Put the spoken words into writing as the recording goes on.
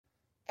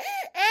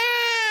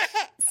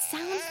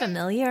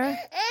familiar?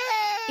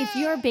 If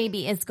your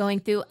baby is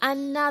going through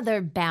another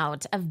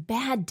bout of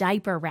bad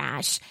diaper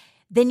rash,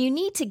 then you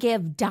need to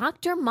give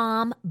Dr.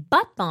 Mom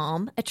Butt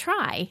Balm a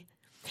try.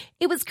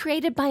 It was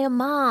created by a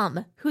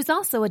mom who's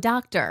also a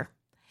doctor.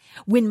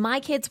 When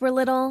my kids were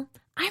little,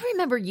 I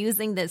remember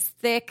using this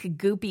thick,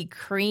 goopy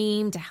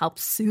cream to help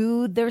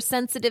soothe their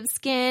sensitive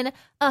skin.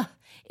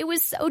 It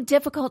was so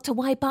difficult to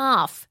wipe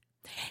off.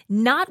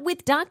 Not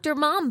with Dr.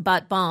 Mom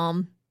Butt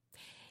Balm.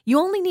 You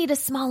only need a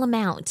small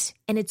amount,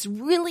 and it's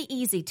really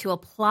easy to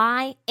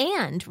apply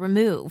and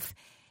remove.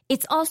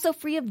 It's also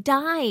free of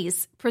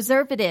dyes,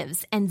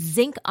 preservatives, and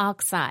zinc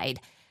oxide,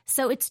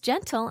 so it's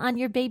gentle on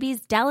your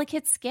baby's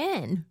delicate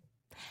skin.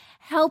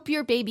 Help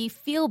your baby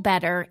feel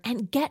better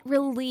and get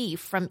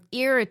relief from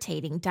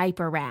irritating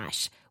diaper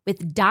rash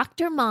with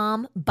Dr.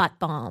 Mom Butt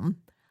Balm.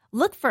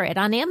 Look for it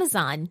on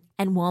Amazon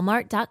and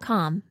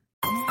Walmart.com.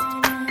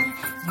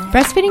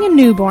 Breastfeeding a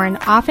newborn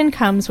often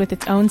comes with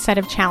its own set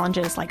of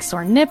challenges like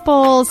sore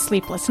nipples,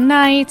 sleepless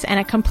nights, and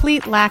a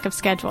complete lack of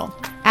schedule.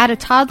 Add a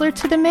toddler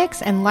to the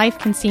mix and life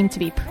can seem to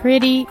be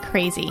pretty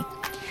crazy.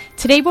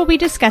 Today we'll be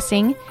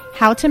discussing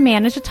how to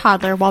manage a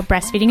toddler while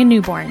breastfeeding a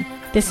newborn.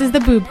 This is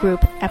the Boob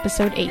Group,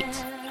 Episode 8.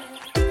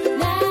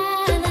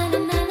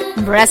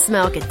 Breast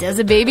milk, it does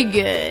a baby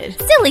good.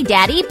 Silly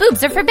daddy,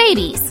 boobs are for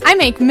babies. I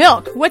make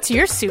milk. What's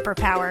your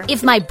superpower?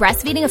 If my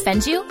breastfeeding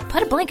offends you,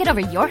 put a blanket over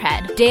your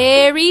head.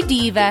 Dairy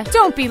diva.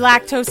 Don't be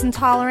lactose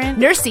intolerant.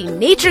 Nursing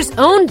nature's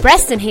own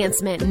breast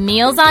enhancement.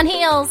 Meals on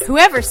heels.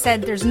 Whoever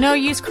said there's no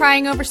use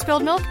crying over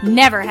spilled milk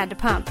never had to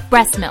pump.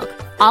 Breast milk.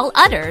 All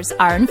others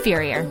are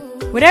inferior.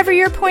 Whatever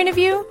your point of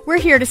view, we're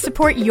here to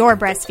support your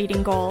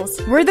breastfeeding goals.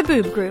 We're the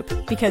Boob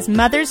Group, because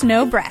mothers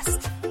know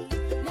breast.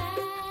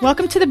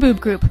 Welcome to the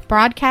Boob Group,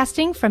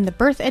 broadcasting from the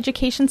Birth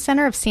Education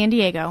Center of San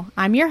Diego.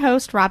 I'm your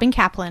host, Robin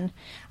Kaplan.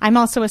 I'm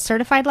also a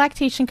certified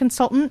lactation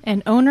consultant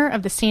and owner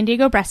of the San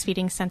Diego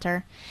Breastfeeding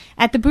Center.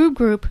 At the Boob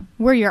Group,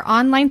 we're your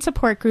online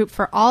support group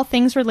for all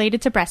things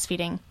related to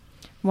breastfeeding.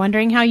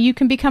 Wondering how you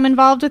can become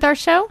involved with our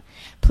show?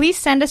 Please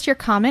send us your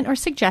comment or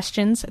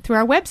suggestions through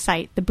our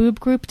website,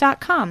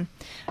 theboobgroup.com,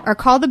 or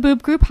call the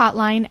Boob Group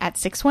hotline at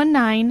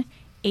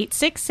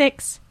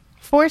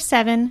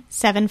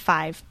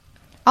 619-866-4775.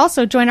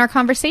 Also, join our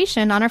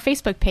conversation on our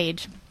Facebook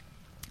page.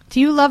 Do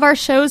you love our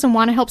shows and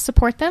want to help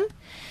support them?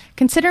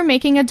 Consider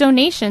making a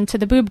donation to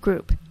the Boob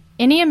Group.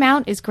 Any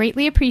amount is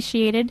greatly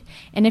appreciated,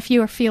 and if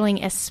you are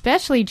feeling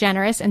especially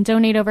generous and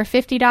donate over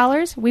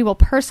 $50, we will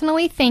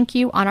personally thank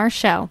you on our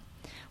show.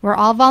 We're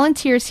all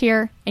volunteers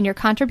here, and your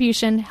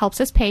contribution helps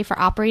us pay for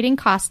operating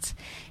costs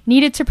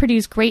needed to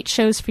produce great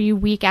shows for you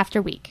week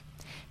after week.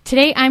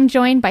 Today, I'm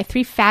joined by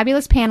 3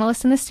 fabulous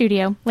panelists in the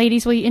studio.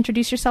 Ladies, will you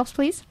introduce yourselves,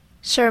 please?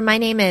 Sure. My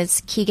name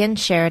is Keegan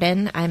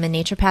Sheridan. I'm a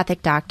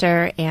naturopathic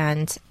doctor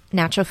and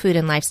natural food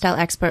and lifestyle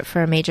expert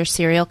for a major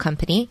cereal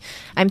company.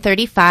 I'm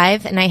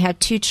 35, and I have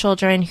 2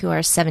 children who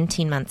are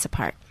 17 months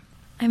apart.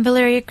 I'm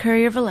Valeria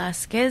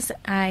Courier-Velasquez.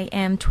 I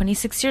am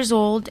 26 years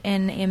old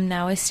and am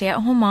now a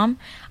stay-at-home mom.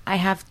 I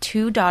have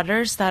 2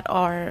 daughters that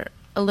are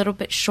a little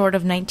bit short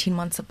of 19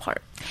 months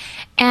apart.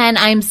 And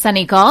I'm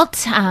Sunny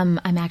Galt. I'm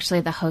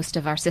actually the host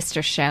of our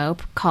sister show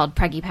called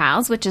Preggy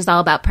Pals, which is all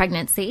about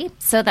pregnancy.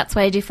 So that's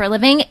what I do for a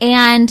living.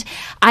 And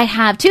I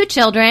have 2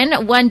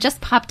 children. One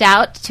just popped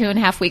out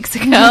 2.5 weeks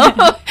ago.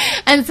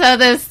 And so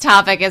this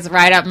topic is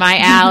right up my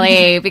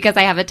alley because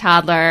I have a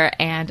toddler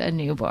and a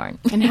newborn.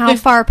 And how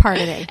far apart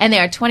are they? And they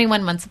are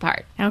 21 months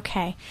apart.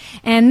 Okay.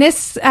 And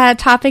this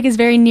topic is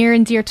very near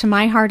and dear to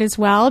my heart as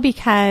well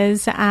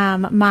because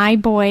my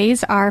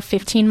boys are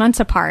 15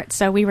 months apart.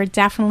 So we were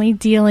definitely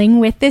dealing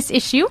with this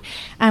issue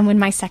when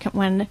my second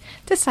one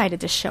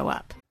decided to show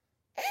up.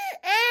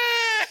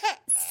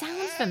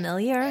 Sound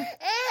familiar?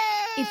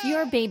 If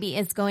your baby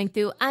is going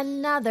through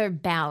another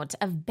bout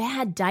of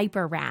bad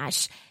diaper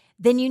rash,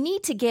 then you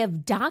need to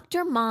give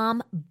Dr.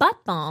 Mom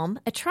Butt Balm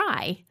a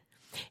try.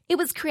 It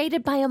was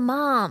created by a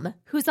mom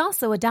who's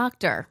also a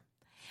doctor.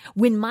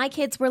 When my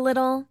kids were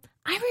little,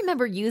 I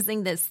remember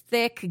using this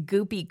thick,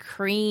 goopy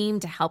cream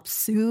to help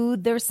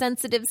soothe their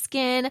sensitive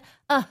skin.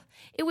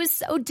 It was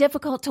so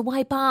difficult to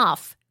wipe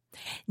off.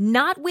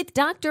 Not with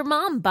Dr.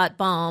 Mom Butt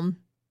Balm.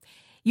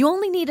 You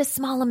only need a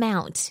small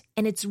amount,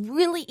 and it's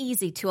really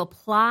easy to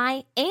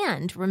apply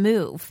and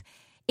remove.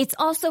 It's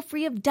also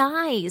free of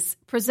dyes,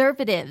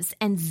 preservatives,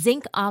 and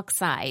zinc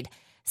oxide,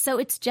 so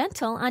it's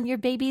gentle on your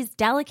baby's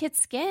delicate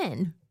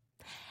skin.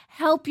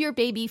 Help your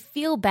baby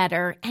feel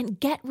better and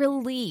get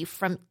relief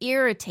from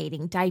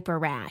irritating diaper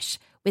rash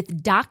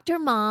with Dr.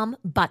 Mom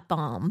Butt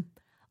Balm.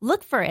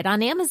 Look for it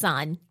on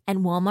Amazon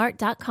and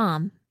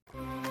Walmart.com.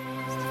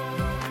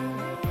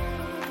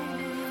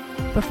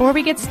 Before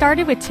we get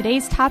started with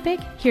today's topic,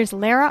 here's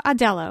Lara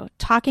Audello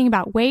talking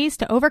about ways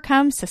to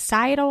overcome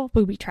societal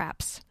booby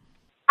traps.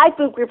 Hi,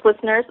 Boob Group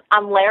listeners.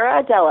 I'm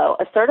Lara Audello,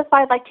 a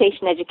certified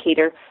lactation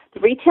educator, the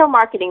retail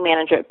marketing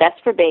manager at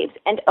Best for Babes,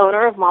 and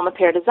owner of Mama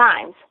Pear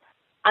Designs.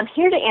 I'm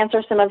here to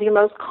answer some of your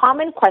most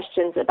common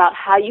questions about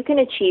how you can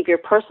achieve your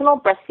personal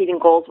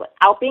breastfeeding goals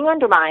without being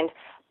undermined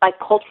by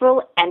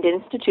cultural and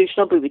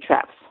institutional booby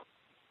traps,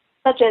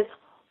 such as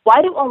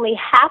Why do only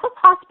half of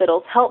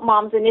hospitals help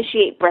moms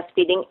initiate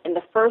breastfeeding in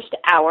the first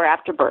hour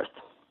after birth?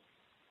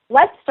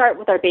 Let's start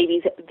with our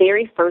baby's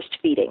very first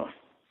feeding.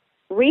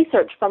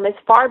 Research from as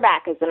far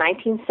back as the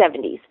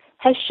 1970s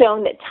has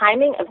shown that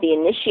timing of the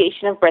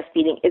initiation of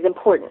breastfeeding is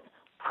important,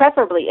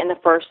 preferably in the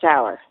first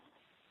hour.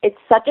 It's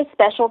such a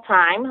special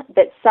time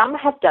that some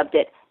have dubbed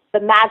it the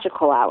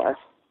magical hour.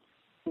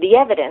 The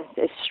evidence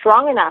is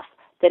strong enough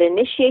that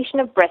initiation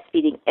of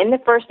breastfeeding in the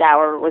first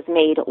hour was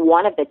made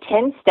one of the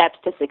 10 steps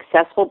to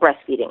successful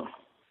breastfeeding.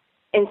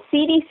 In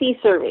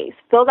CDC surveys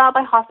filled out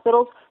by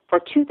hospitals for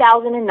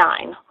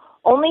 2009,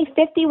 only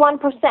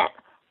 51%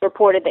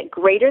 reported that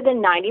greater than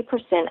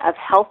 90% of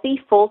healthy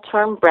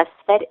full-term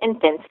breastfed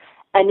infants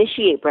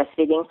initiate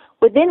breastfeeding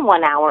within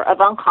 1 hour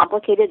of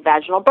uncomplicated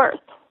vaginal birth.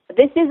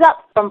 This is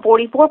up from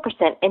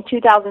 44% in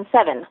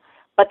 2007,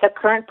 but the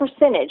current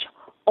percentage,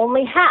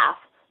 only half,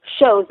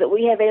 shows that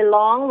we have a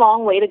long,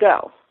 long way to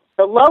go.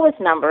 The lowest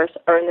numbers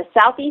are in the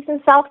southeast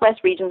and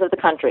southwest regions of the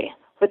country,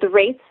 with the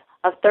rates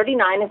of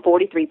 39 and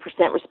 43%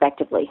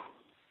 respectively.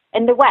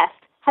 And the west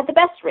had the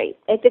best rate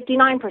at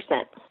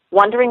 59%.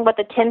 Wondering what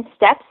the 10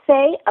 steps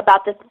say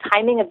about the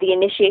timing of the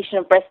initiation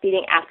of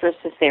breastfeeding after a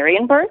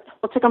cesarean birth?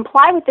 Well, to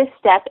comply with this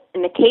step,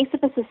 in the case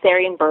of a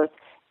cesarean birth,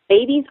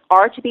 babies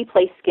are to be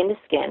placed skin to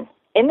skin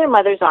in their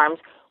mother's arms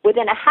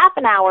within a half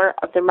an hour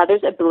of their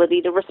mother's ability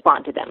to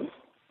respond to them.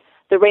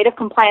 The rate of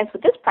compliance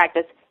with this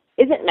practice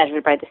isn't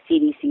measured by the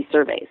CDC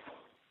surveys.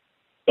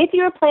 If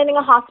you are planning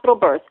a hospital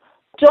birth,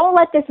 don't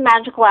let this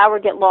magical hour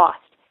get lost.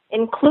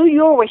 Include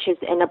your wishes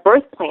in a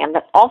birth plan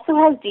that also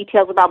has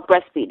details about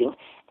breastfeeding,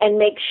 and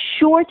make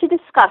sure to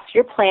discuss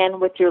your plan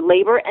with your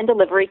labor and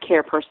delivery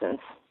care persons.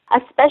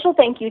 A special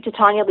thank you to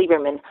Tanya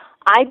Lieberman,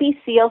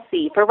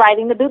 IBCLC, for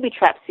writing the Booby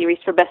Trap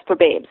series for Best for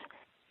Babes.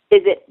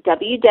 Visit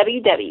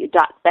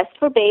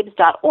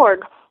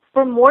www.bestforbabes.org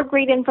for more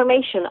great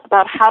information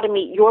about how to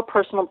meet your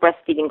personal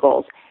breastfeeding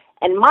goals,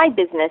 and my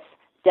business,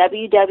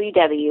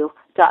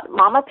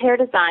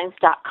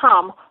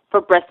 www.mamapeardesigns.com,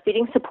 for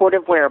breastfeeding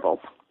supportive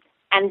wearables.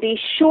 And be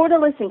sure to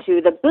listen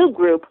to the Boob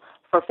Group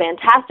for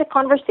fantastic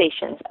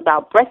conversations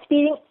about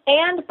breastfeeding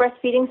and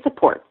breastfeeding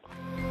support.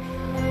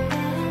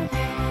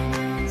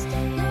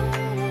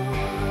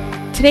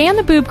 Today on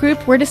the Boob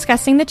Group, we're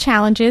discussing the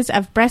challenges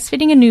of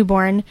breastfeeding a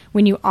newborn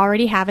when you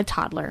already have a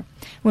toddler.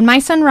 When my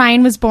son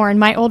Ryan was born,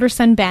 my older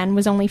son Ben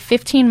was only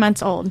 15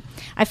 months old.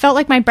 I felt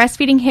like my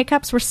breastfeeding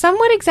hiccups were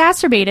somewhat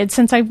exacerbated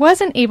since I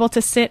wasn't able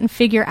to sit and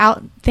figure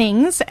out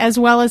things as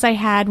well as I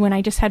had when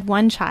I just had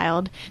one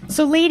child.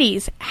 So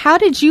ladies, how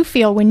did you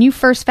feel when you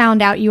first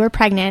found out you were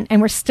pregnant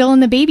and were still in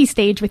the baby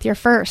stage with your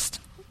first?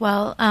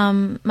 Well,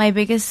 my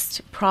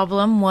biggest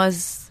problem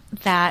was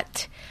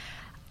that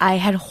I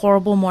had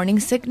horrible morning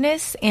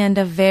sickness and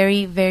a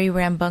very, very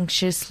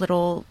rambunctious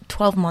little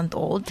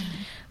 12-month-old.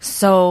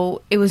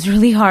 So it was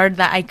really hard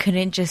that I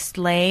couldn't just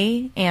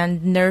lay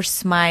and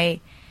nurse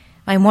my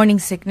morning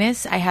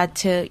sickness. I had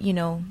to,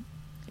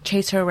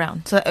 chase her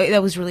around. So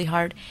that was really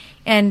hard.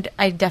 And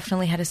I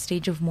definitely had a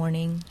stage of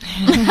mourning.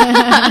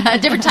 A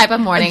different type of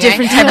mourning. A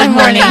different type of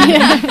mourning.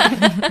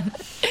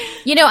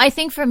 I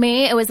think for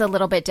me, it was a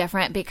little bit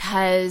different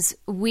because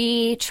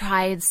we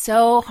tried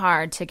so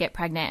hard to get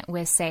pregnant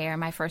with Sayer,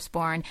 my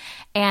firstborn.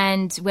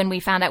 And when we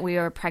found out we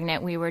were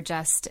pregnant, we were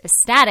just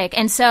ecstatic.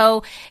 And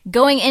so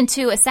going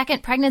into a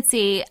second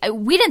pregnancy,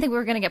 we didn't think we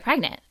were going to get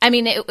pregnant. I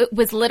mean, it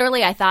was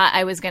literally, I thought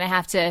I was going to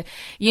have to,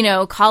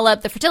 call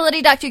up the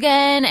fertility doctor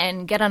again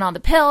and get on all the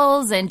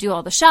pills and do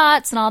all the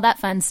shots and all that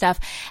fun stuff.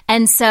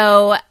 And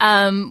so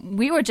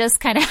we were just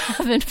kind of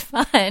having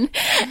fun.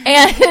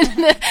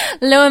 And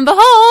lo and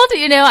behold,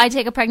 I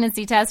take a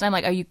pregnancy test and I'm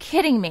like, are you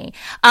kidding me?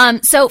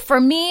 So for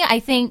me, I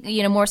think,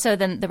 more so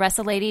than the rest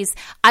of the ladies,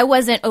 I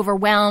wasn't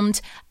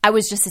overwhelmed. I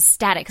was just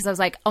ecstatic because I was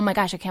like, oh my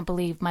gosh, I can't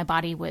believe my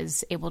body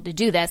was able to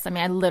do this. I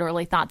mean, I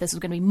literally thought this was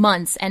going to be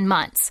months and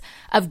months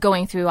of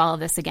going through all of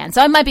this again.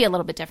 So I might be a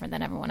little bit different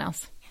than everyone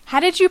else. How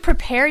did you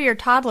prepare your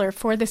toddler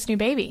for this new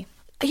baby?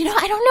 I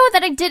don't know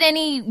that I did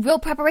any real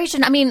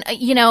preparation. I mean,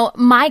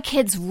 my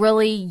kid's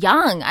really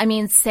young. I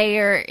mean,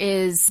 Sayer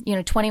is,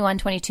 21,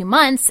 22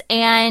 months.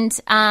 And,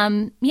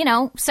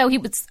 so he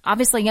was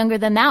obviously younger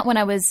than that when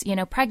I was,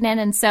 pregnant.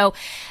 And so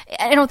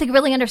I don't think he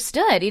really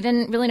understood. He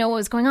didn't really know what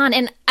was going on.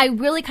 And I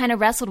really kind of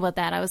wrestled with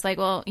that. I was like,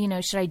 well,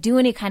 should I do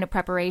any kind of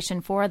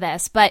preparation for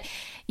this? But,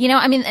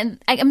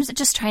 I'm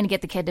just trying to get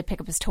the kid to pick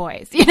up his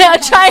toys,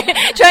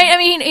 I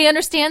mean, he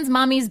understands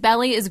mommy's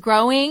belly is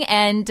growing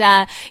and,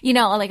 I'll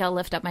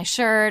lift up my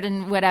shirt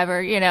and whatever,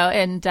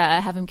 and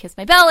have him kiss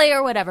my belly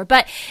or whatever.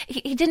 But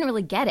he didn't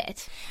really get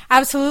it.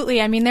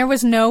 Absolutely. I mean, there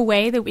was no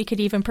way that we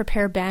could even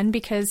prepare Ben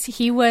because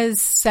he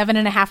was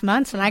 7.5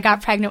 months when I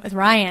got pregnant with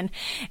Ryan.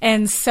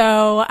 And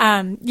so,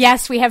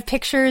 yes, we have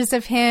pictures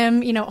of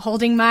him,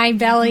 holding my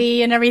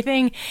belly and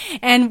everything.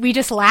 And we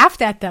just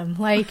laughed at them.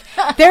 Like,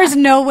 there's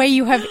no way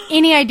you have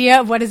any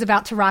idea of what is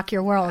about to rock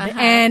your world. Uh-huh.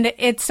 And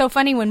it's so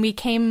funny when we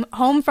came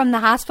home from the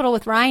hospital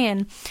with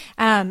Ryan,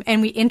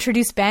 and we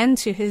introduced Ben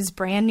to his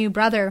brand new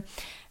brother.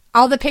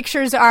 all the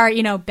pictures are,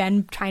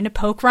 Ben trying to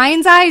poke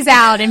Ryan's eyes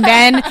out and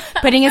Ben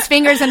putting his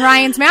fingers in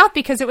Ryan's mouth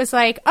because it was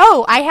like,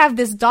 oh, I have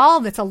this doll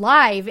that's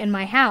alive in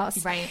my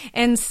house. Right.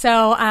 And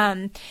so,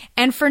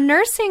 and for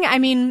nursing, I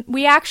mean,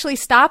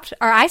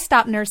 I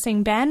stopped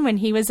nursing Ben when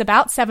he was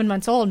about 7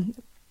 months old,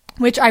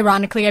 which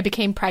ironically I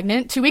became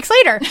pregnant 2 weeks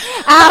later.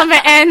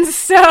 And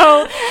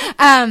so,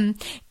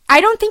 I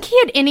don't think he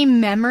had any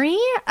memory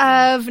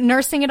of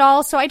nursing at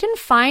all, so I didn't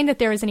find that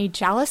there was any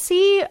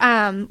jealousy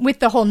with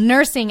the whole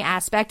nursing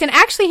aspect. And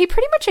actually, he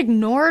pretty much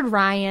ignored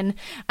Ryan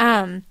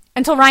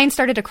until Ryan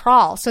started to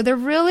crawl. So there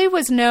really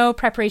was no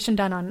preparation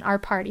done on our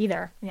part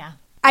either. Yeah.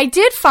 I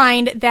did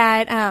find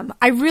that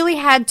I really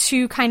had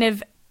to kind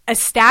of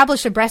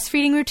establish a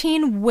breastfeeding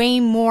routine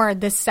way more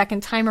this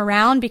second time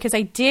around because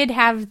I did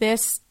have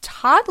this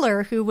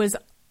toddler who was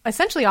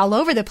essentially all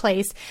over the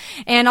place.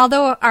 And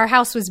although our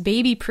house was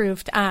baby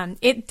proofed,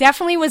 it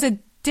definitely was a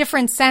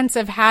different sense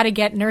of how to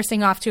get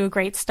nursing off to a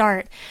great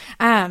start.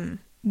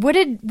 What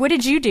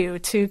did you do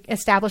to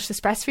establish this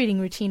breastfeeding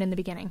routine in the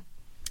beginning?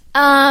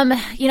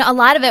 A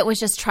lot of it was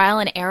just trial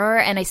and error,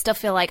 and I still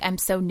feel like I'm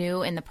so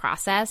new in the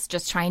process,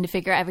 just trying to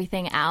figure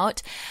everything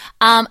out.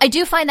 I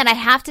do find that I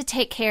have to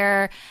take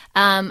care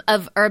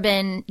of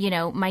Urban,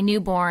 my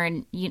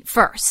newborn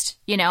first.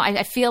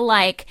 I feel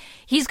like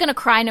he's going to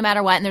cry no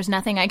matter what, and there's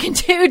nothing I can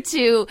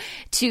do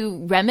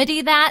to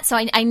remedy that. So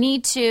I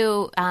need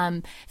to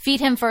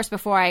feed him first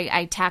before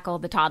I tackle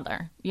the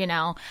toddler.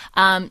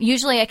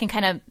 Usually I can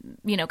kind of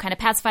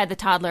pacify the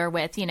toddler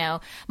with,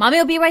 mommy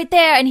will be right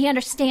there, and he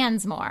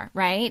understands more,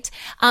 right?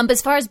 But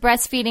as far as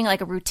breastfeeding, like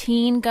a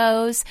routine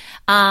goes,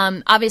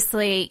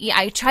 obviously,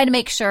 I try to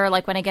make sure,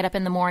 like when I get up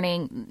in the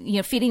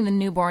morning, feeding the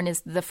newborn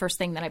is the first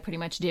thing that I pretty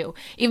much do,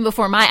 even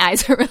before my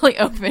eyes are really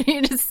open.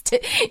 You just,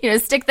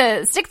 stick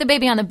the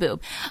baby on the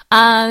boob,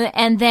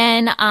 and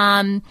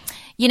then.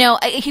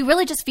 He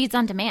really just feeds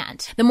on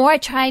demand. The more I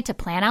try to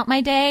plan out my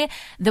day,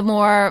 the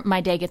more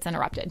my day gets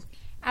interrupted.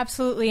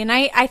 Absolutely. And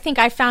I think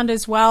I found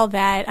as well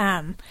that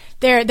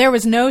there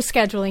was no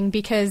scheduling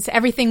because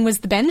everything was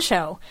the Ben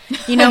show,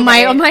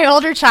 my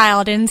older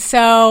child. And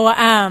so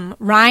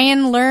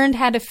Ryan learned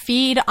how to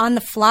feed on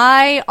the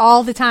fly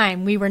all the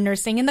time. We were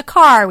nursing in the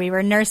car. We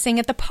were nursing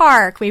at the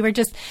park. We were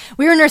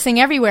nursing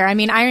everywhere. I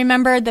mean, I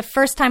remember the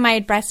first time I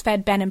had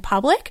breastfed Ben in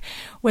public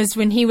was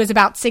when he was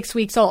about 6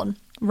 weeks old.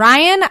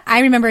 Ryan, I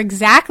remember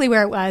exactly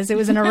where it was. It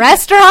was in a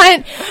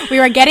restaurant. We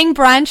were getting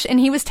brunch and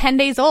he was 10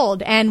 days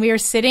old and we were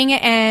sitting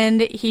and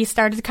he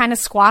started kind of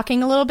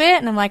squawking a little bit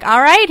and I'm like, all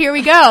right, here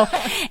we go.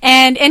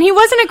 And he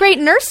wasn't a great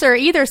nurser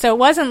either. So it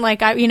wasn't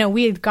like,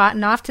 we had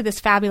gotten off to this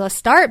fabulous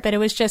start, but it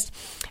was just,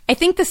 I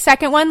think the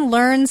second one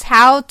learns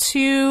how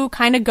to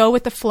kind of go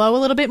with the flow a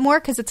little bit more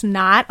because it's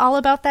not all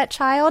about that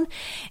child.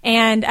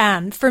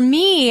 And for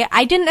me,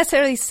 I didn't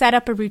necessarily set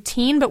up a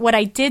routine, but what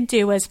I did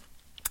do was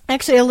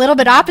actually a little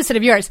bit opposite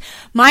of yours.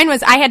 Mine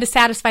was I had to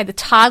satisfy the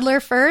toddler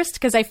first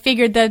because I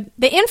figured the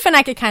infant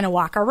I could kind of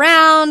walk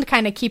around,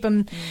 kind of keep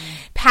him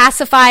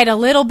pacified a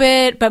little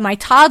bit, but my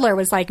toddler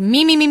was like,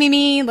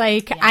 me,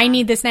 like, yeah. I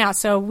need this now.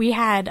 So we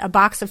had a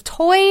box of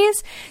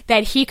toys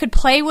that he could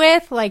play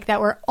with, like,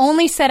 that were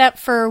only set up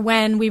for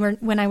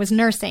when I was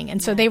nursing.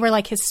 And so they were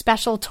like his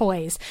special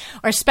toys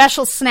or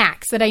special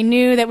snacks that I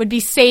knew that would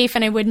be safe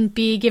and I wouldn't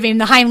be giving him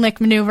the Heimlich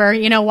maneuver,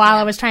 while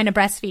I was trying to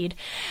breastfeed.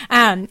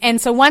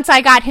 And so once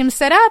I got him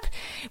set up,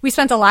 we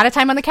spent a lot of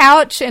time on the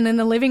couch and in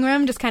the living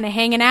room just kind of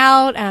hanging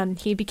out.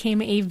 He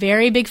became a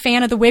very big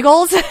fan of the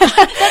Wiggles. That's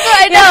what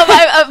I know.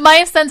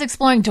 My son's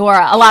exploring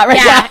Dora a lot right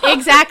now. Yeah,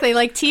 exactly.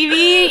 Like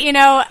TV,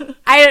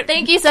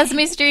 Thank you,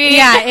 Sesame Street.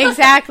 Yeah,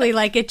 exactly.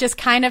 Like it just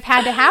kind of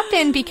had to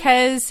happen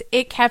because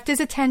it kept his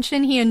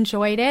attention. He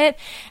enjoyed it.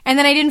 And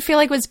then I didn't feel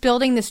like it was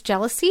building this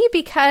jealousy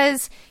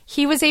because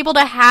he was able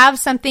to have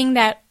something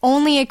that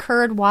only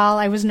occurred while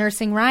I was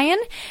nursing Ryan.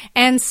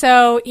 And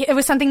so it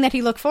was something that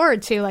he looked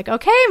forward to. Like,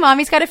 okay,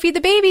 mommy's got to feed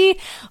the baby.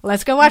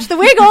 Let's go watch the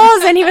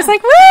Wiggles. And he was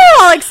like, woo,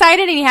 all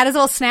excited. And he had his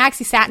little snacks.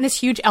 He sat in this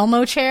huge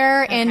Elmo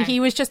chair and he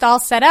was just all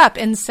set up.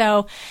 And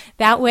so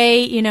that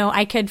way,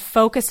 I could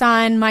focus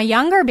on my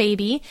younger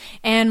baby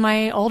and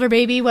my older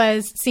baby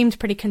seemed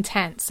pretty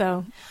content.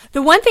 So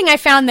the one thing I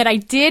found that I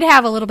did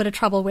have a little bit of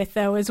trouble with,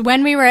 though, is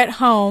when we were at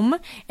home,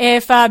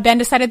 if Ben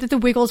decided that the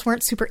Wiggles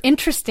weren't super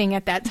interesting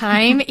at that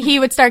time, he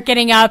would start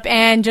getting up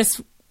and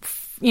just,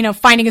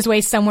 finding his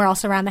way somewhere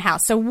else around the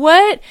house. So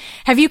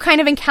have you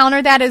kind of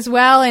encountered that as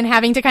well and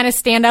having to kind of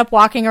stand up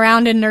walking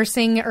around and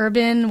nursing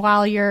Urban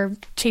while you're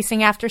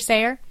chasing after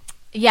Sayer?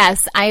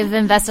 Yes, I've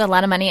invested a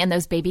lot of money in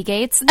those baby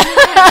gates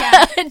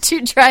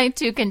to try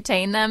to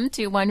contain them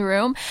to one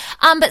room.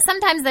 But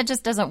sometimes that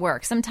just doesn't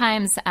work.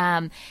 Sometimes,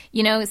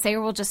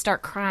 Sayer will just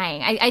start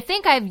crying. I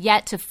think I've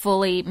yet to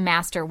fully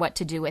master what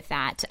to do with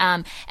that.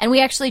 And we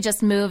actually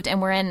just moved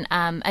and we're in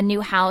a new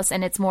house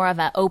and it's more of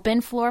an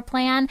open floor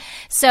plan.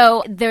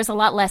 So there's a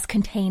lot less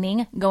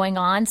containing going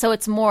on. So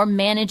it's more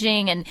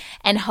managing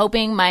and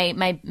hoping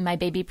my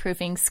baby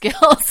proofing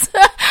skills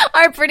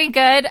are pretty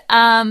good.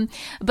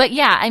 But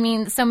yeah, I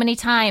mean, so many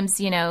times,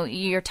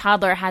 your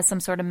toddler has some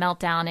sort of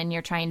meltdown and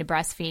you're trying to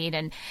breastfeed.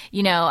 And,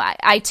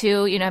 I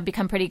too, have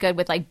become pretty good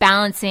with like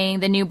balancing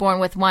the newborn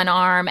with one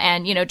arm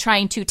and,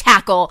 trying to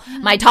tackle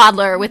my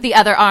toddler with the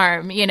other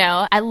arm.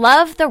 I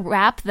love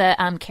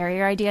the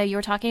carrier idea you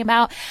were talking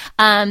about.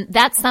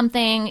 That's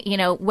something,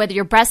 whether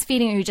you're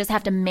breastfeeding or you just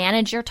have to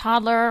manage your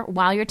toddler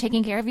while you're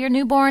taking care of your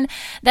newborn,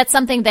 that's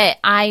something that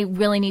I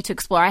really need to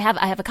explore. I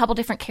have a couple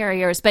different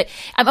carriers, but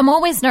I'm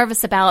always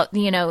nervous about,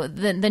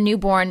 the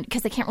newborn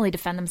because they can't really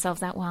defend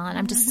themselves that well. And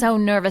I'm just so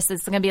nervous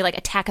it's going to be like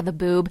attack of the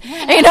boob.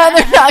 They're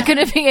not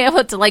going to be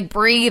able to like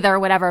breathe or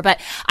whatever. But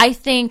I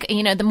think,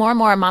 the more and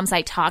more moms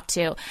I talk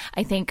to,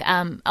 I think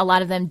a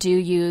lot of them do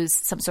use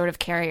some sort of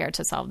carrier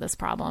to solve this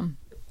problem.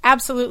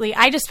 Absolutely.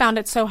 I just found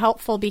it so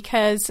helpful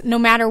because no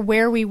matter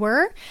where we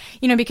were,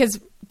 because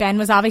Ben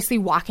was obviously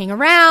walking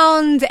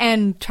around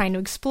and trying to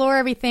explore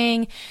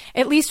everything.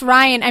 At least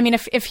Ryan, I mean,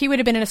 if he would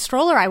have been in a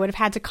stroller, I would have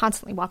had to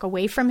constantly walk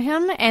away from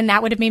him, and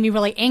that would have made me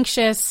really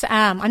anxious.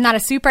 I'm not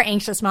a super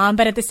anxious mom,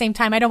 but at the same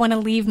time, I don't want to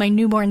leave my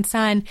newborn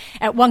son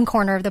at one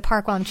corner of the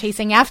park while I'm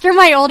chasing after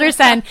my older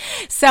son.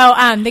 So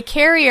the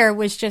carrier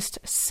was just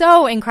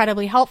so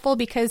incredibly helpful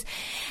because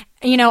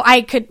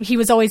he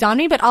was always on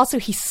me, but also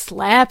he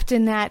slept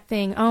in that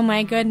thing. Oh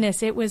my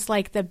goodness. It was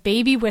like the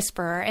baby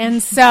whisperer.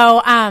 And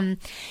so,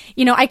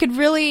 I could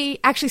really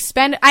actually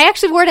I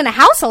actually wore it in the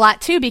house a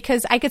lot too,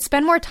 because I could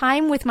spend more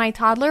time with my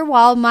toddler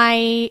while my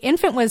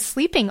infant was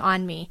sleeping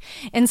on me.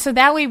 And so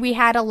that way we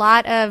had a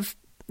lot of,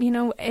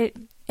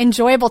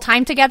 enjoyable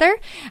time together.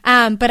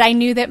 But I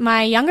knew that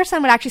my younger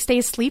son would actually stay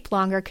asleep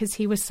longer because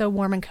he was so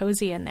warm and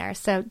cozy in there.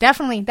 So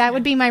definitely that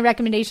would be my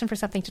recommendation for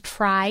something to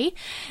try.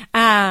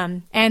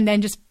 And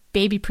then just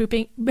baby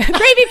proofing.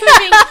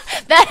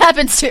 That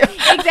happens too.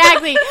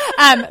 Exactly.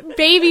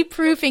 Baby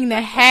proofing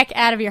the heck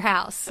out of your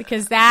house,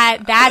 because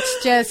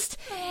that's just,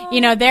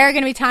 there are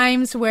going to be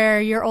times where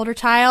your older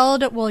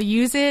child will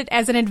use it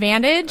as an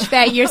advantage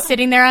that you're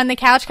sitting there on the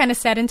couch kind of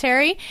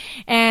sedentary,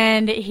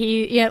 and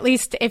he, at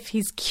least if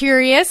he's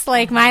curious,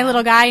 like my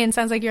little guy, and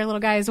sounds like your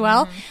little guy as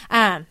well,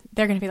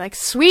 they're going to be like,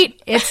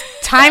 sweet, it's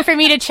time for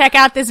me to check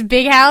out this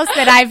big house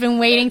that I've been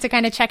waiting to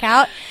kind of check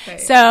out. Right.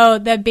 So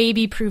the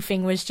baby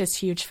proofing was just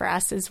huge for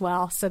us as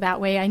well. So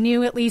that way I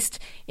knew at least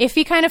if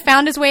he kind of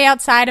found his way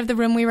outside of the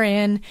room we were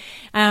in,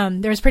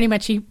 there was pretty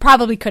much, he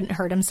probably couldn't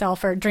hurt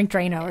himself or drink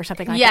Drano or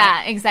something like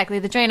that. Yeah, exactly.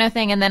 The Drano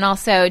thing. And then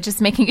also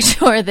just making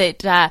sure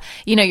that,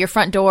 your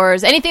front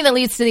doors, anything that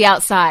leads to the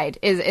outside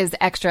is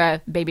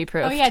extra baby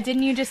proof. Oh yeah.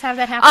 Didn't you just have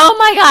that happen? Oh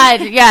my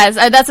God. Yes.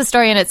 That's a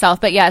story in itself.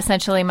 But yeah,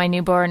 essentially my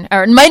newborn,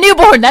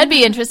 that'd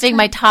be interesting.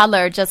 My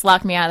toddler just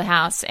locked me out of the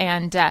house,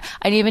 and I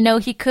didn't even know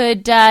he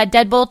could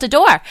deadbolt a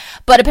door.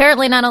 But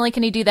apparently not only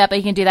can he do that, but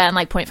he can do that in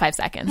like 0.5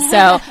 seconds.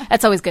 So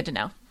that's always good to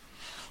know.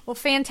 Well,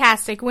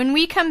 fantastic. When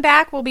we come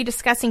back, we'll be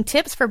discussing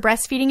tips for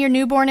breastfeeding your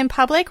newborn in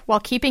public while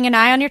keeping an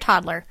eye on your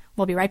toddler.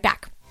 We'll be right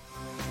back.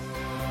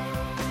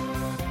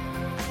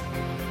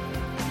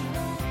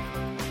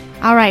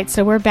 All right,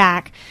 so we're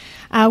back.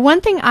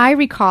 One thing I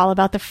recall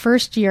about the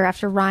first year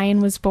after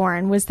Ryan was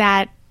born was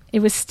that it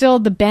was still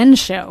the Ben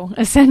show,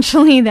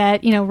 essentially,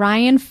 that,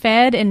 Ryan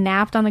fed and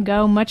napped on the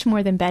go much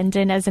more than Ben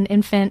did as an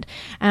infant,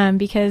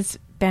 because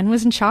Ben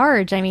was in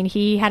charge. I mean,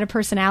 he had a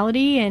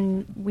personality,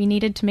 and we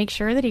needed to make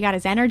sure that he got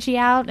his energy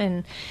out.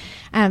 And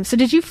so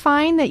did you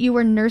find that you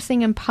were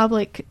nursing in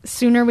public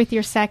sooner with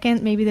your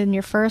second, maybe than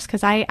your first?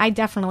 Because I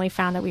definitely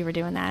found that we were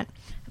doing that.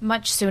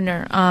 Much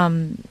sooner.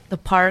 The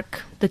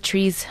park, the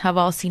trees have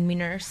all seen me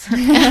nurse.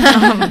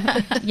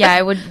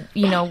 I would,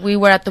 we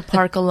were at the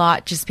park a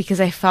lot just because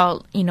I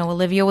felt,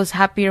 Olivia was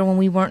happier when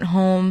we weren't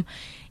home.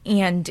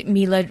 And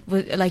Mila,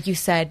 like you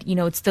said,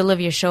 it's the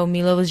Olivia show.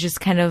 Mila was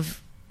just kind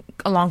of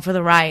along for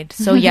the ride.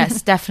 So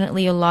yes,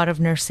 definitely a lot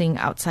of nursing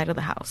outside of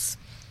the house.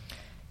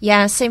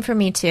 Yeah, same for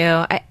me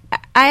too.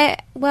 I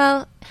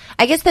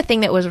guess the thing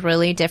that was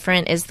really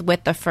different is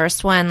with the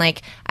first one,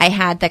 like I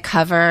had the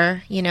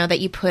cover, that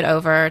you put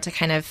over to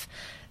kind of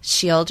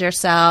shield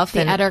yourself.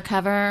 The udder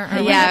cover?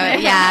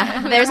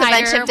 Yeah. There's a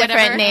bunch of different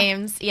whatever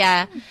names.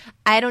 Yeah.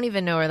 I don't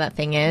even know where that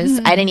thing is.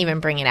 I didn't even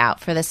bring it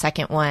out for the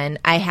second one.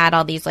 I had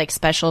all these like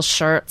special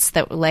shirts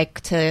that were like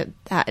to,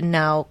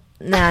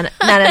 none of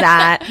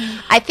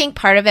that. I think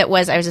part of it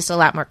was I was just a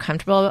lot more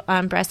comfortable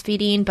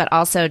breastfeeding, but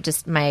also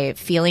just my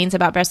feelings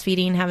about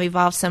breastfeeding have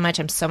evolved so much.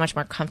 I'm so much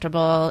more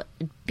comfortable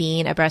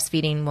being a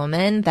breastfeeding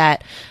woman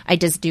that I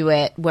just do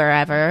it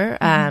wherever.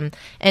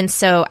 And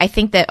so I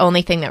think the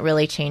only thing that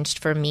really changed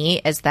for me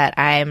is that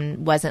I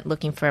wasn't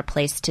looking for a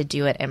place to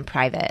do it in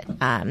private.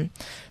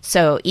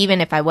 So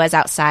even if I was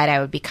outside, I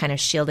would be kind of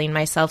shielding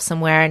myself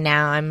somewhere.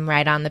 Now I'm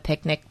right on the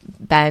picnic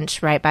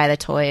bench, right by the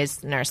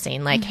toys,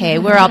 nursing. Like, hey,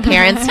 we're all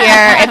parents here.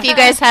 If you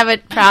guys have a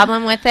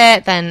problem with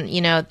it, then,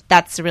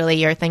 that's really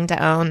your thing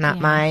to own, not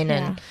mine.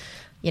 And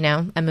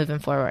I'm moving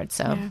forward.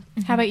 So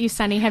How about you,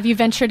 Sunny? Have you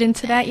ventured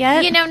into that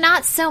yet?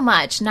 Not so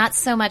much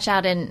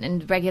out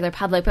in regular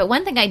public. But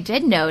one thing I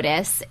did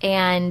notice,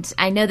 and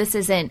I know this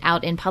isn't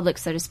out in public,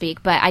 so to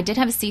speak, but I did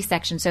have a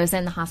C-section, so I was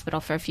in the hospital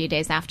for a few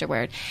days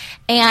afterward.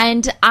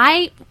 And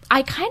I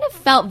kind of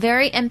felt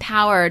very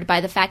empowered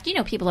by the fact,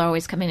 people are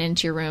always coming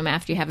into your room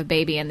after you have a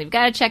baby, and they've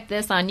got to check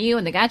this on you,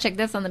 and they got to check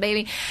this on the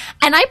baby.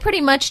 And I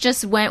pretty much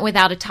just went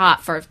without a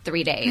top for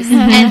 3 days.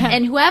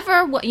 and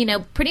whoever,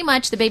 pretty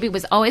much the baby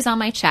was always on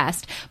my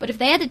chest. But if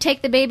they had to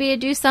take the baby to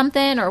do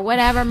something or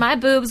whatever, my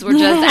boobs were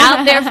just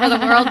out there for the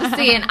world to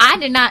see, and I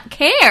did not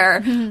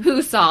care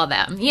who saw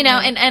them,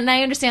 and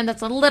I understand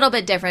that's a little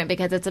bit different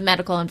because it's a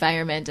medical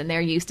environment and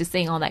they're used to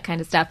seeing all that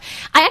kind of stuff.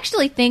 I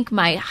actually think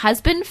my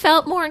husband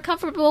felt more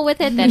uncomfortable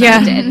with it than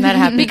I did. That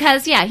happened.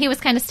 Because, he was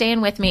kind of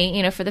staying with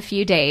me, for the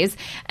few days,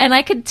 and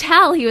I could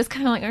tell he was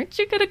kind of like, aren't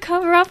you going to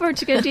cover up?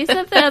 Aren't you going to do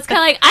something? I was kind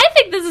of like, I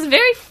think this is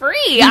very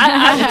free.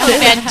 I feel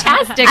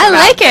fantastic I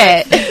like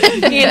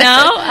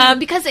it.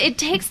 Because it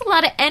takes a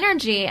lot of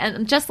energy.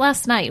 And just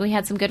last night, we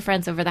had some good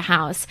friends over the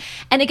house.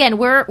 And again,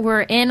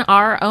 we're in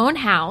our own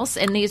house,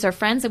 and these are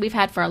friends that we've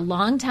had for a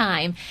long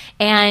time.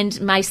 And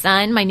my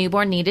son, my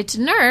newborn, needed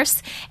to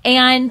nurse.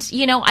 And,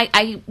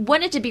 I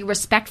wanted to be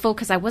respectful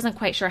because I wasn't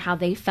quite sure how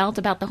they felt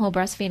about the whole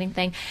breastfeeding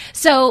thing.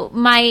 So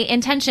my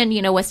intention,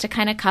 was to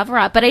kind of cover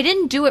up. But I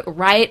didn't do it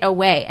right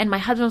away. And my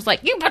husband was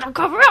like, you better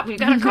cover up. You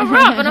got to cover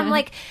up. And I'm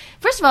like,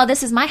 first of all,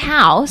 this is my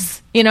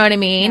house. You know what I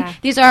mean? Yeah.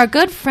 These are our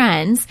good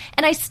friends.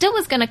 And I still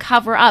was going to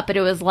cover up, but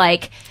it was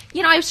like,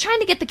 I was trying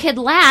to get the kid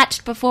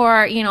latched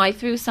before, I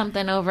threw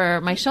something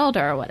over my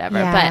shoulder or whatever.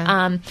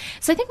 Yeah. But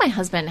so I think my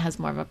husband has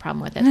more of a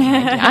problem with it than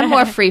I do. I'm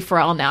more free for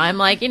all now. I'm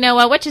like,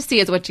 what you see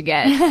is what you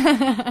get.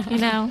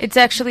 It's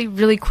actually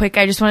really quick.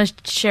 I just want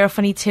to share a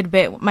funny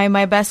tidbit.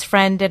 My best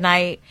friend and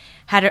I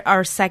had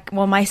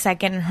my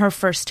second and her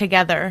first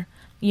together.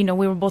 We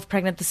were both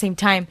pregnant at the same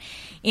time.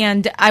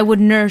 And I would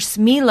nurse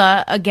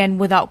Mila, again,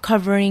 without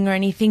covering or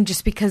anything,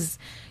 just because,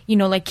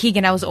 like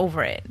Keegan, I was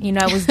over it.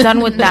 I was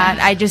done with that.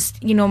 I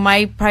just,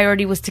 my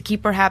priority was to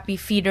keep her happy,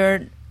 feed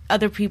her.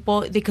 Other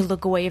people, they could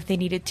look away if they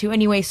needed to.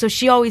 Anyway, so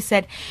she always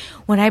said,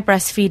 when I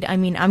breastfeed,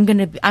 I'm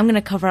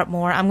gonna cover up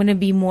more. I'm gonna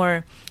be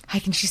more, I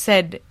think she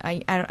said,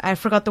 I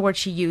forgot the word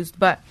she used,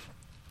 but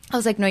I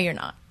was like, no, you're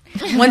not.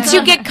 Once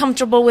you get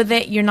comfortable with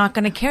it, you're not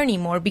going to care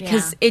anymore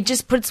because it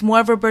just puts more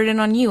of a burden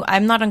on you.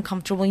 I'm not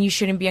uncomfortable and you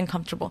shouldn't be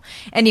uncomfortable.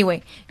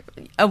 Anyway,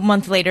 a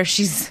month later,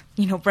 she's,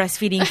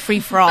 breastfeeding free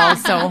for all.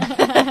 So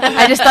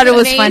I just thought it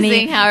was funny.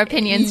 Amazing how our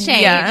opinions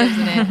change,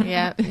 isn't it?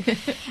 Yeah.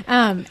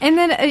 And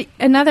then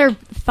another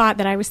thought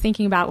that I was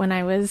thinking about when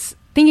I was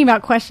thinking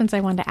about questions I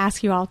wanted to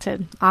ask you all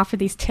to offer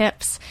these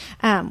tips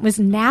was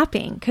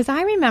napping. Because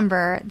I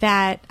remember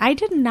that I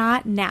did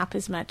not nap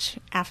as much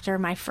after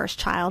my first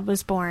child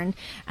was born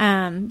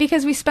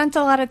because we spent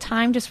a lot of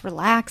time just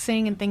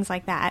relaxing and things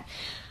like that.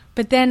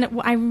 But then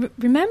I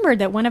remembered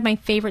that one of my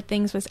favorite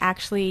things was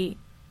actually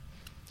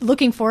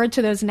looking forward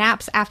to those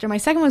naps after my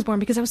second was born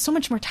because I was so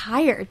much more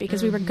tired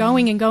because we were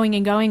going and going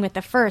and going with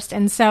the first.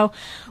 And so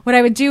what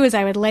I would do is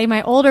I would lay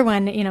my older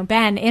one,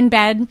 Ben, in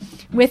bed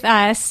with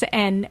us,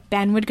 and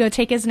Ben would go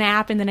take his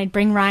nap, and then I'd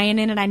bring Ryan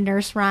in and I'd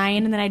nurse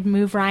Ryan, and then I'd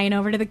move Ryan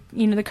over to the,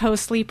 the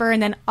co-sleeper,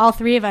 and then all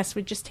three of us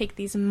would just take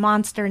these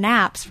monster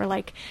naps for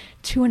like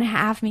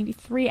 2.5, maybe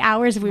 3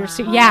 hours if we were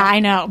yeah,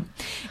 I know.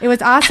 It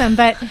was awesome.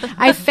 But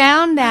I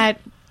found that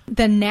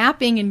the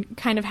napping and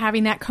kind of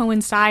having that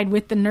coincide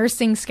with the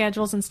nursing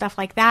schedules and stuff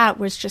like that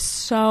was just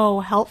so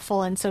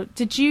helpful. And so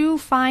did you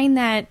find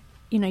that,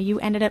 you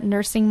ended up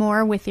nursing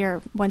more with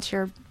once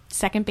your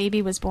second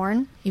baby was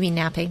born? You mean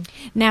napping?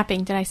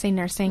 Napping. Did I say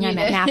nursing? I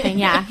meant napping.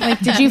 Yeah. Like,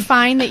 did you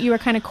find that you were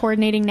kind of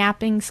coordinating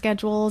napping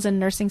schedules and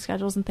nursing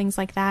schedules and things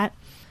like that?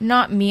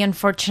 Not me,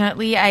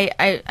 unfortunately.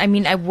 I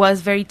mean, I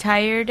was very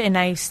tired and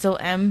I still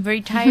am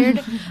very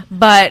tired,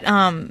 but,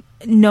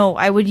 no,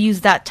 I would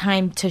use that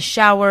time to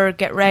shower,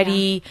 get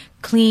ready,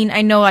 clean.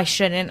 I know I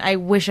shouldn't. I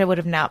wish I would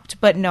have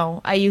napped. But no,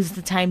 I used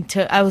the time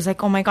I was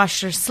like, oh my gosh,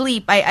 there's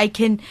sleep.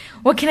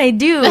 What can I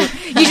do?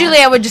 Usually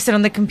I would just sit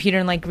on the computer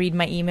and read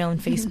my email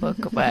and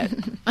Facebook. But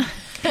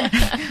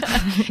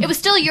it was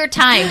still your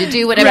time to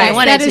do whatever you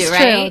wanted to,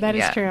 right? That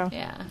is true.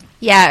 Yeah.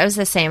 Yeah, it was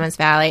the same as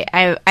Valley.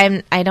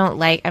 I'm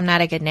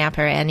not a good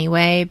napper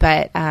anyway,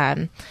 but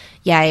I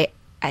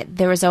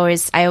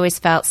always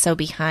felt so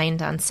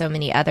behind on so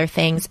many other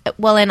things.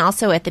 Well, and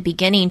also at the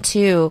beginning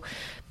too,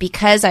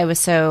 because I was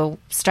so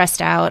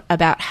stressed out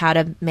about how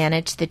to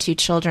manage the two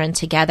children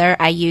together,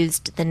 I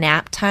used the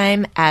nap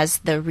time as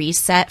the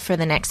reset for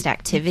the next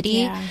activity.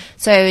 Yeah.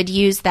 So I would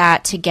use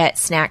that to get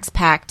snacks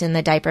packed and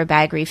the diaper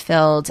bag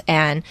refilled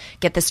and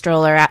get the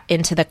stroller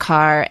into the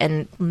car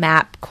and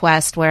map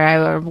quest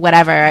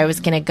whatever I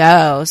was going to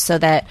go, so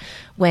that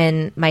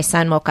when my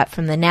son woke up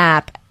from the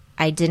nap,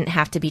 I didn't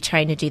have to be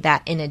trying to do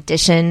that in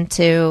addition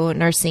to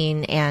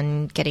nursing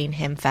and getting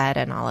him fed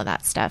and all of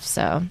that stuff.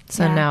 So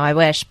no, I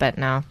wish, but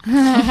no.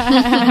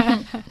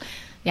 Yeah,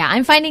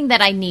 I'm finding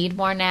that I need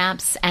more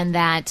naps, and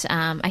that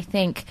I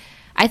think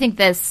I think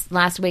this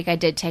last week I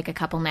did take a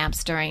couple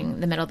naps during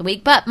the middle of the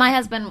week, but my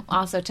husband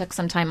also took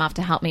some time off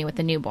to help me with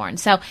the newborn.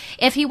 So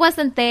if he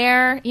wasn't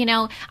there,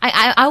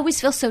 I always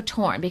feel so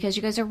torn because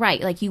you guys are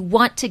right. Like, you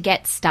want to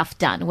get stuff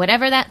done.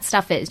 Whatever that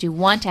stuff is, you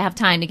want to have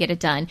time to get it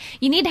done.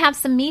 You need to have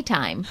some me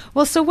time.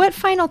 Well, so what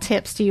final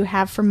tips do you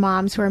have for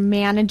moms who are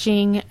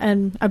managing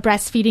a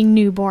breastfeeding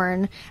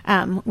newborn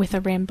with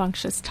a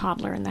rambunctious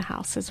toddler in the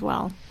house as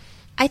well?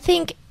 I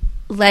think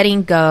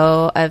letting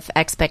go of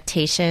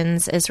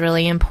expectations is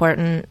really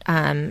important.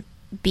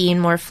 Being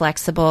more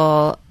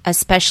flexible,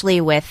 especially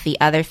with the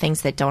other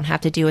things that don't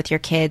have to do with your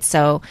kids.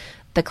 So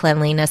the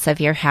cleanliness of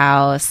your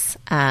house.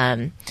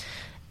 When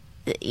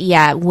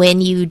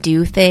you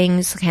do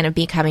things, kind of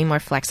becoming more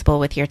flexible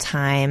with your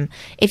time.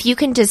 If you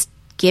can just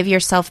give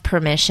yourself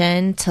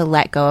permission to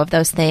let go of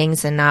those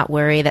things and not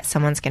worry that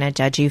someone's going to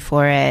judge you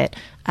for it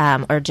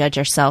or judge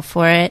yourself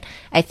for it,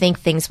 I think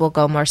things will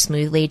go more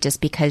smoothly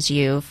just because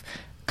you've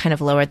kind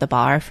of lowered the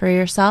bar for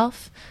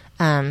yourself.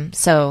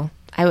 So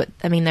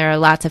there are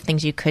lots of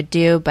things you could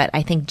do, but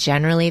I think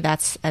generally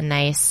that's a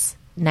nice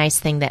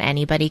thing that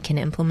anybody can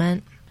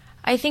implement.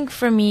 I think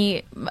for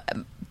me,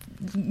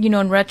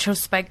 in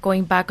retrospect,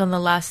 going back on the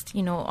last,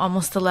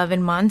 almost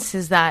 11 months,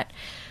 is that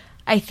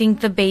I think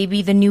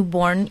the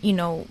newborn,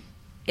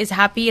 is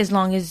happy as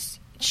long as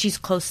she's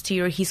close to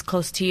you or he's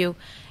close to you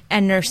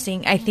and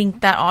nursing. I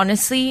think that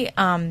honestly,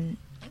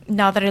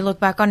 now that I look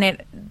back on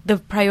it, the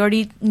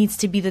priority needs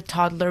to be the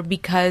toddler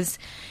because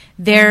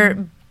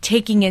they're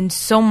taking in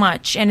so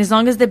much. And as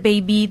long as the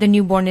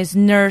newborn is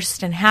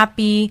nursed and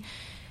happy,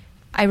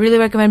 I really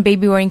recommend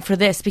baby wearing for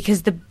this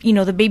because the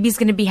baby's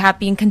going to be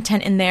happy and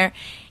content in there.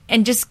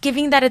 And just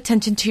giving that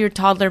attention to your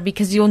toddler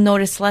because you'll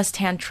notice less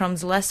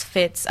tantrums, less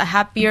fits. A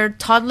happier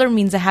toddler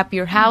means a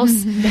happier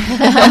house,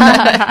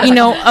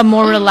 a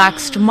more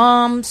relaxed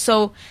mom.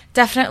 So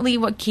definitely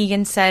what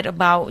Keegan said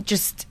about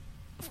just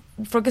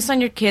focus on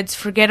your kids.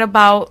 Forget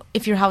about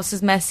if your house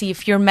is messy,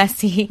 if you're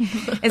messy.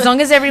 As long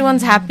as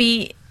everyone's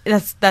happy,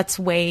 that's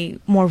way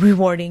more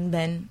rewarding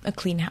than a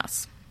clean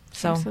house.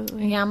 So,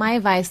 absolutely. Yeah, my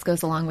advice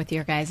goes along with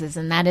your guys's,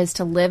 and that is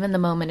to live in the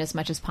moment as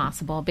much as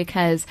possible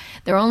because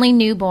they're only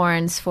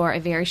newborns for a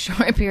very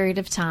short period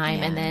of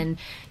time, and then,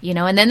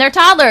 and then they're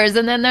toddlers,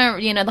 and then they're,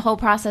 the whole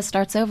process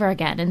starts over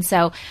again. And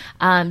so,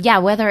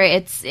 whether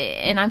it's,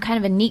 and I'm kind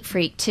of a neat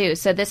freak too,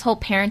 so this whole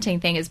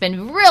parenting thing has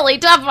been really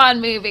tough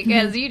on me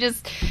because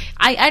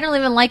I don't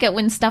even like it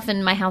when stuff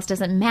in my house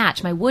doesn't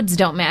match, my woods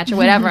don't match or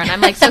whatever, and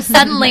I'm like, so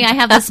suddenly I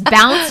have this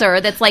bouncer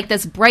that's like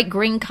this bright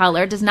green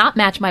color, does not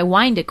match my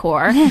wine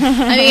decor.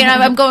 I mean,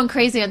 I'm going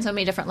crazy on so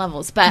many different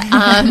levels, but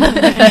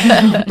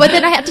but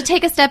then I have to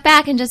take a step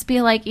back and just be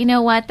like, you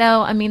know what,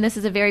 though? I mean, this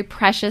is a very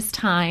precious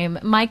time.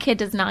 My kid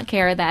does not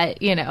care that,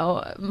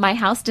 my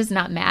house does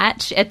not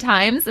match at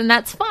times, and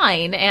that's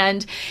fine.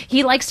 And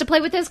he likes to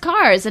play with his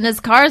cars, and his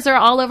cars are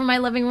all over my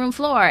living room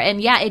floor. And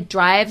yeah, it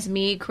drives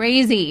me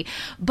crazy.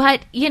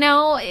 But,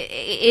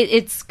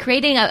 it's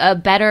creating a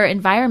better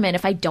environment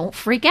if I don't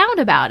freak out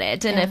about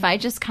it and if I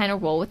just kind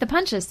of roll with the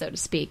punches, so to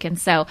speak. And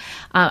so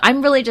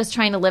I'm really just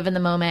trying to live in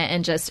the moment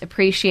and just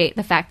appreciate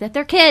the fact that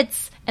they're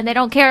kids and they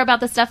don't care about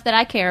the stuff that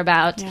I care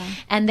about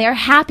and they're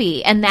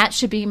happy, and that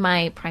should be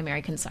my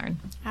primary concern.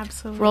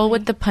 Absolutely. Roll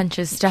with the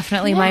punches,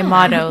 definitely my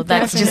motto.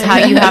 That's just how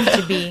you have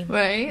to be.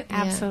 Right?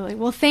 Absolutely.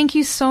 Well, thank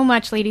you so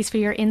much, ladies, for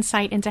your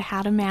insight into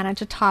how to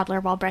manage a toddler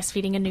while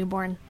breastfeeding a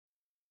newborn.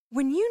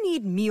 When you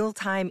need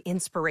mealtime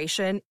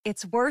inspiration,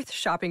 it's worth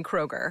shopping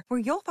Kroger, where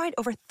you'll find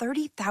over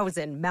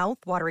 30,000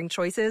 mouth-watering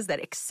choices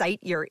that excite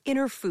your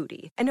inner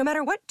foodie. And no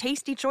matter what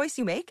tasty choice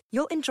you make,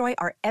 you'll enjoy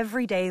our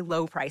everyday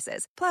low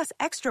prices, plus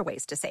extra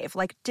ways to save,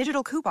 like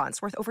digital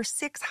coupons worth over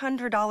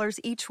 $600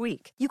 each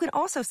week. You can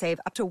also save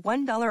up to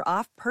 $1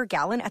 off per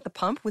gallon at the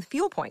pump with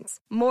fuel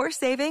points. More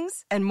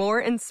savings and more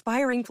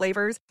inspiring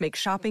flavors make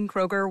shopping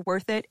Kroger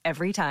worth it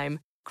every time.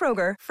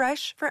 Kroger,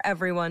 fresh for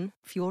everyone.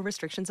 Fuel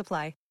restrictions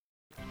apply.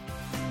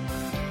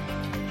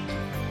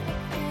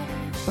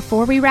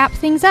 Before we wrap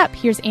things up,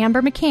 here's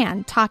Amber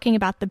McCann talking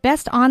about the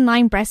best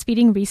online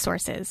breastfeeding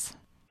resources.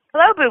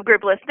 Hello, Boob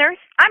Group listeners.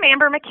 I'm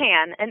Amber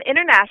McCann, an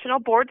international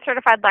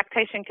board-certified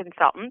lactation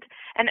consultant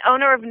and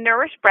owner of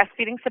Nourish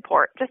Breastfeeding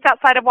Support just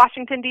outside of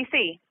Washington,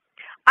 D.C.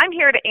 I'm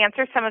here to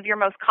answer some of your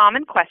most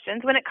common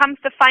questions when it comes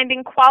to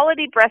finding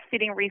quality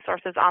breastfeeding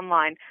resources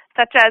online,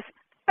 such as,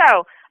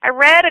 so, I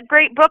read a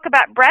great book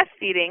about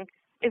breastfeeding.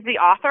 Is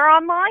the author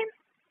online?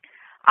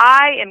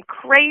 I am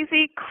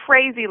crazy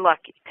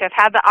lucky to have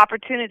had the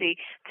opportunity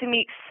to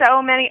meet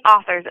so many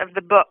authors of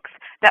the books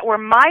that were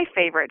my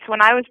favorites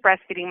when I was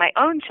breastfeeding my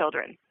own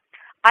children.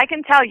 I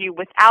can tell you,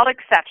 without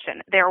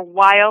exception, they're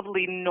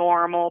wildly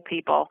normal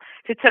people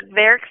who took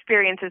their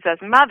experiences as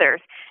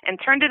mothers and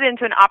turned it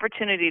into an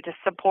opportunity to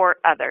support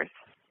others.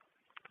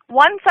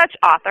 One such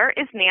author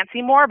is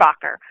Nancy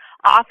Moorbacher,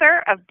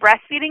 author of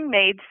Breastfeeding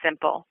Made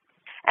Simple.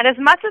 And as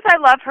much as I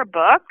love her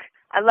book,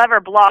 I love her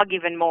blog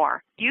even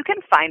more. You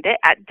can find it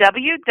at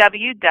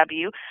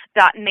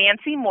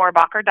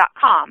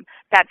www.nancymorbacher.com.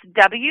 That's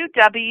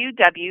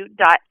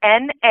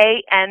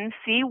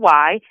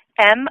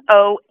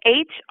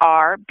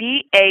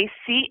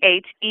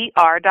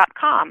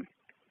www.nancymorbacher.com.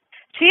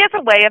 She has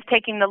a way of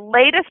taking the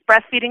latest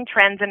breastfeeding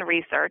trends and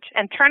research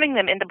and turning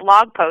them into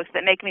blog posts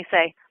that make me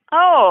say,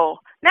 oh,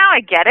 now I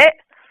get it.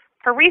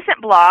 Her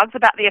recent blogs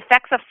about the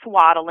effects of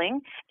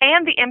swaddling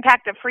and the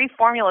impact of free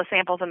formula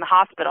samples in the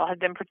hospital have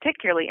been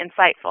particularly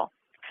insightful.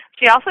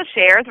 She also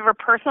shares of her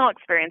personal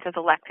experience as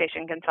a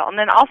lactation consultant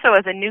and also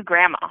as a new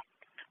grandma.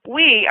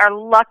 We are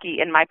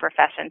lucky in my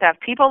profession to have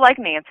people like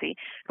Nancy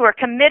who are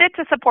committed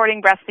to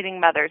supporting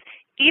breastfeeding mothers,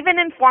 even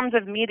in forms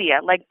of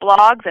media like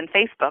blogs and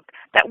Facebook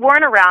that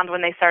weren't around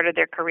when they started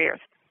their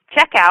careers.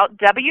 Check out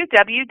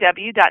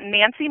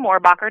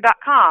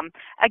www.nancymorbacher.com.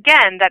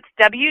 Again, that's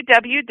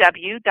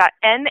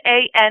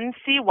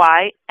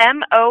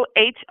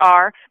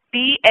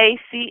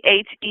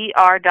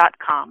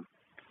www.nancymorbacher.com.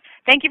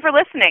 Thank you for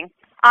listening.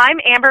 I'm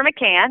Amber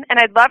McCann, and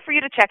I'd love for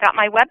you to check out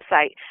my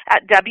website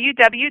at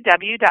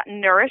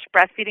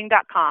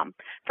www.nourishbreastfeeding.com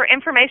for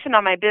information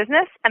on my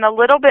business and a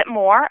little bit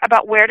more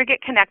about where to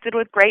get connected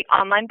with great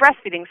online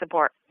breastfeeding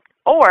support.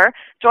 Or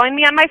join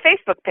me on my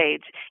Facebook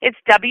page. It's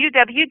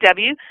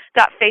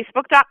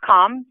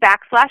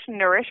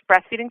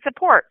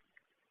www.facebook.com/nourishbreastfeeding-support.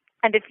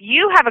 And if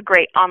you have a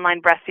great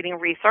online breastfeeding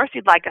resource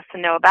you'd like us to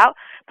know about,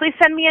 please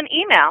send me an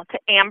email to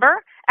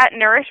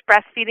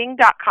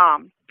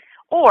amber@nourishbreastfeeding.com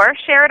or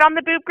share it on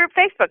the Boob Group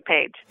Facebook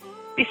page.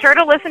 Be sure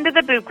to listen to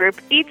the Boob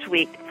Group each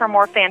week for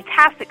more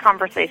fantastic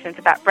conversations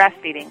about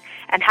breastfeeding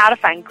and how to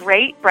find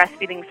great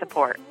breastfeeding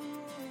support.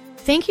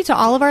 Thank you to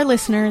all of our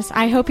listeners.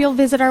 I hope you'll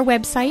visit our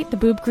website,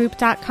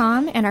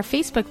 theboobgroup.com, and our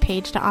Facebook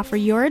page to offer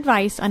your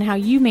advice on how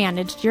you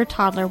managed your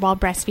toddler while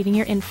breastfeeding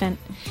your infant.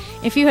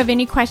 If you have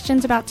any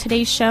questions about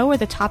today's show or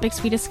the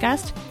topics we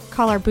discussed,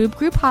 call our Boob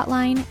Group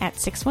hotline at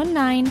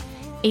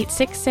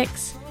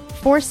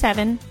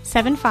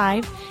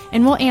 619-866-4775,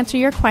 and we'll answer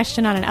your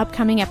question on an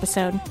upcoming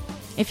episode.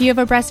 If you have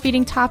a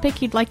breastfeeding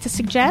topic you'd like to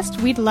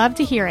suggest, we'd love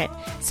to hear it.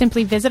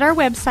 Simply visit our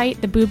website,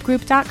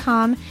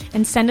 theboobgroup.com,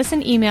 and send us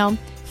an email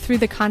through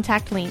the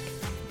contact link.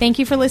 Thank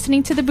you for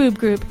listening to the Boob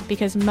Group,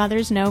 because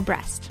mothers know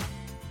breast.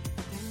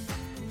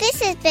 This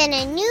has been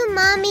a New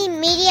Mommy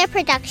Media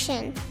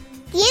production.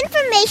 The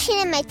information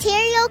and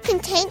material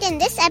contained in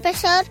this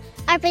episode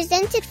are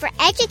presented for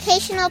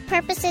educational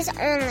purposes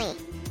only.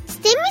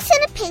 Statements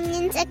and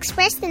opinions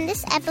expressed in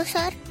this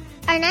episode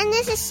are not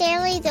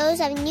necessarily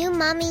those of New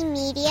Mommy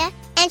Media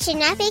and should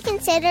not be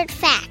considered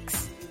facts.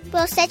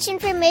 While such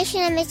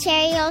information and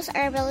materials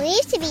are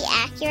believed to be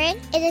accurate,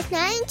 it is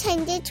not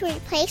intended to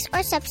replace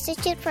or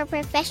substitute for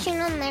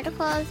professional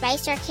medical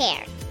advice or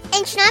care,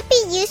 and should not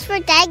be used for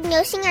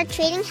diagnosing or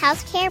treating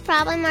healthcare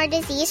problem or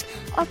disease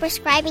or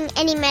prescribing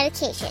any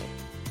medication.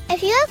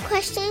 If you have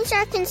questions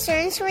or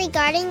concerns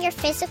regarding your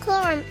physical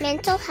or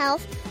mental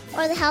health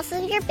or the health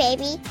of your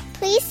baby,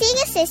 please seek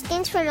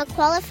assistance from a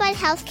qualified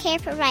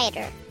healthcare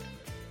provider.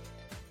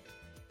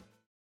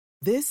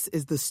 This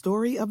is the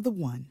story of the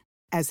one.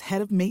 As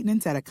head of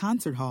maintenance at a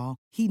concert hall,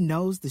 he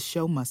knows the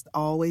show must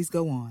always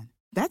go on.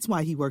 That's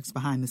why he works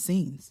behind the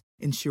scenes,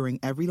 ensuring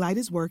every light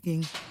is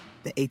working,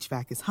 the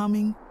HVAC is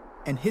humming,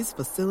 and his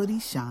facility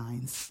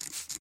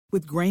shines.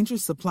 With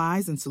Grainger's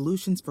supplies and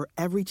solutions for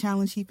every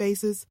challenge he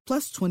faces,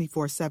 plus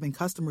 24/7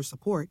 customer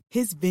support,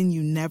 his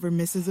venue never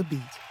misses a beat.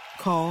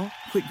 Call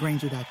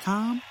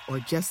quickgrainger.com or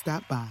just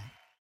stop by.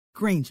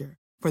 Grainger,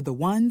 for the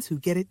ones who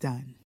get it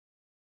done.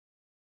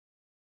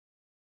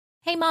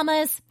 Hey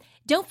mamas,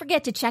 don't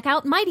forget to check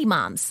out Mighty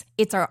Moms.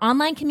 It's our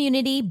online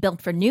community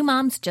built for new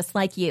moms just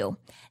like you.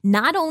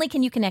 Not only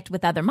can you connect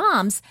with other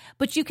moms,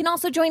 but you can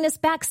also join us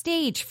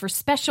backstage for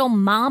special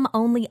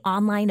mom-only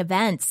online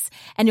events.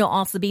 And you'll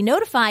also be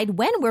notified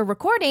when we're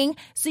recording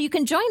so you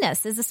can join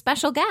us as a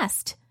special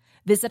guest.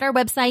 Visit our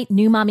website,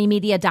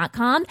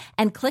 newmommymedia.com,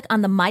 and click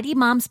on the Mighty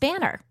Moms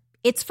banner.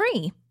 It's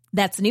free.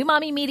 That's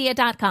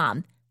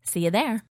newmommymedia.com. See you there.